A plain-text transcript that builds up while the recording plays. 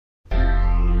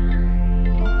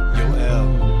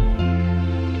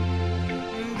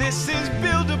This is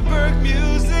Bilderberg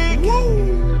music. Woo.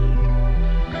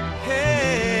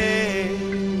 Hey,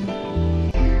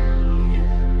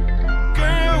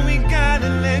 girl, we gotta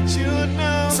let you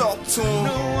know. Talk to him.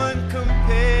 No one compares.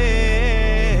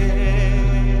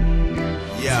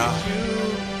 Yeah.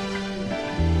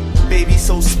 Baby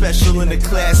so special in the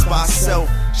class by herself.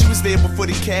 She was there before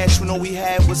the cash when all we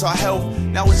had was our health.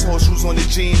 Now it's horseshoes on the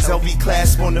jeans, LV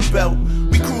clasp on the belt.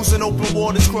 We cruising open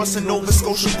waters, crossing Nova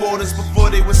Scotia borders. Before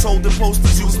they was holding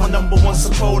posters, you was my #1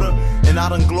 supporter. And I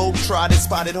done globe trotted,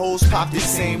 spotted hoes, popped it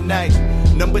same night.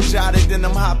 Number jotted, then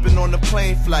I'm hopping on the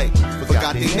plane flight.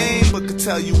 Forgot their name, but could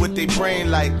tell you what they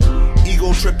brain like.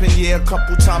 Ego tripping, yeah, a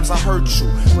couple times I hurt you,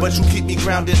 but you keep me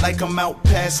grounded like I'm out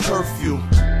past curfew.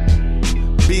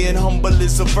 Being humble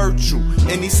is a virtue.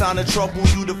 Any sign of trouble,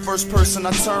 you the first person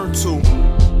I turn to,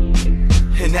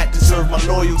 and that deserve my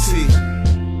loyalty.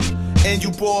 And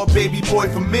you bore a baby boy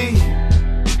for me.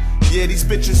 Yeah, these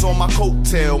bitches on my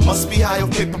coattail must be high on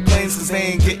paper planes, cause they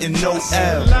ain't getting no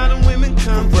L. A lot of women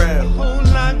come, for real. A whole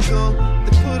lot go.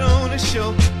 They put on a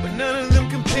show, but none of them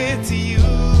compare to you.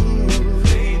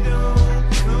 They don't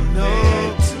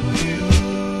compare to you.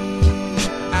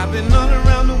 I've been all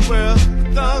around the world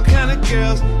with all kind of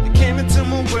girls that came into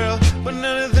my world, but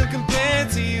none of them compare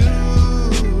to you.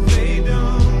 They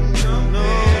don't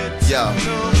compare to you.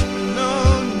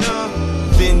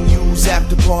 Venues,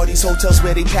 after parties, hotels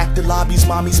where they pack the lobbies.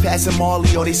 Mommies passing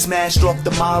Marley or they smashed off the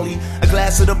Molly. A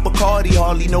glass of the Bacardi,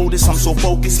 hardly notice. I'm so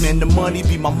focused, man, the money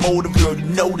be my motive. Girl, you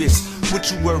know this. What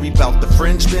you worry about? The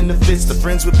fringe benefits, the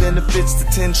friends with benefits, the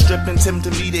 10 stripping, Tim to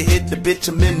me to hit the bitch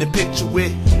I'm in the picture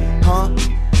with. Huh?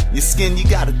 Your skin, you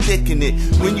gotta thicken it.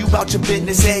 When you bout your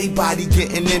business, everybody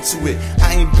getting into it.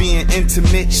 I ain't being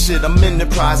intimate, shit, I'm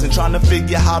enterprising, trying to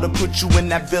figure how to put you in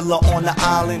that villa on the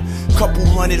island. Couple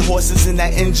hundred horses in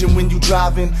that engine when you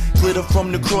driving. Glitter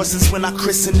from the crosses when I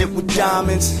christen it with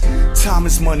diamonds. Time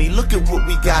is money, look at what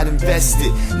we got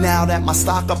invested. Now that my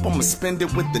stock up, I'ma spend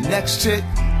it with the next chick.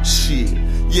 Shit,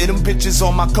 yeah, them bitches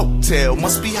on my coattail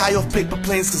must be high off paper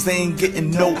planes, cause they ain't getting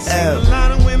no L. A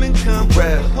lot of women come,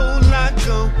 a whole lot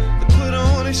go. They put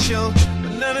on a show,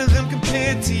 but none of them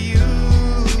compare to you.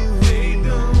 They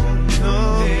don't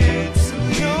compare to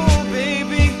you. No,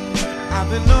 baby, I've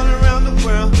been all around the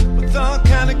world with all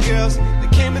kind of girls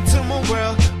that came into my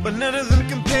world, but none of them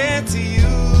compare to you.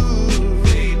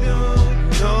 They don't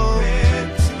compare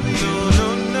to you. No,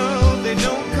 no, no, they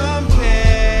don't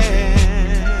compare.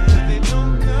 They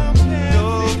don't compare. No,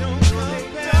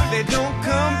 they don't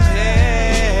compare.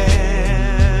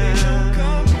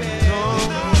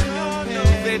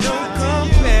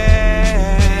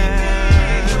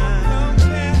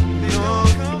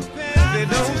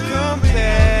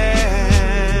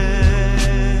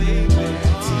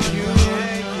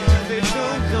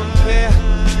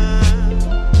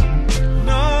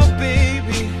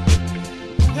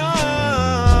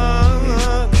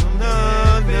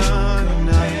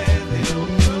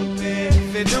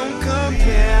 They don't come.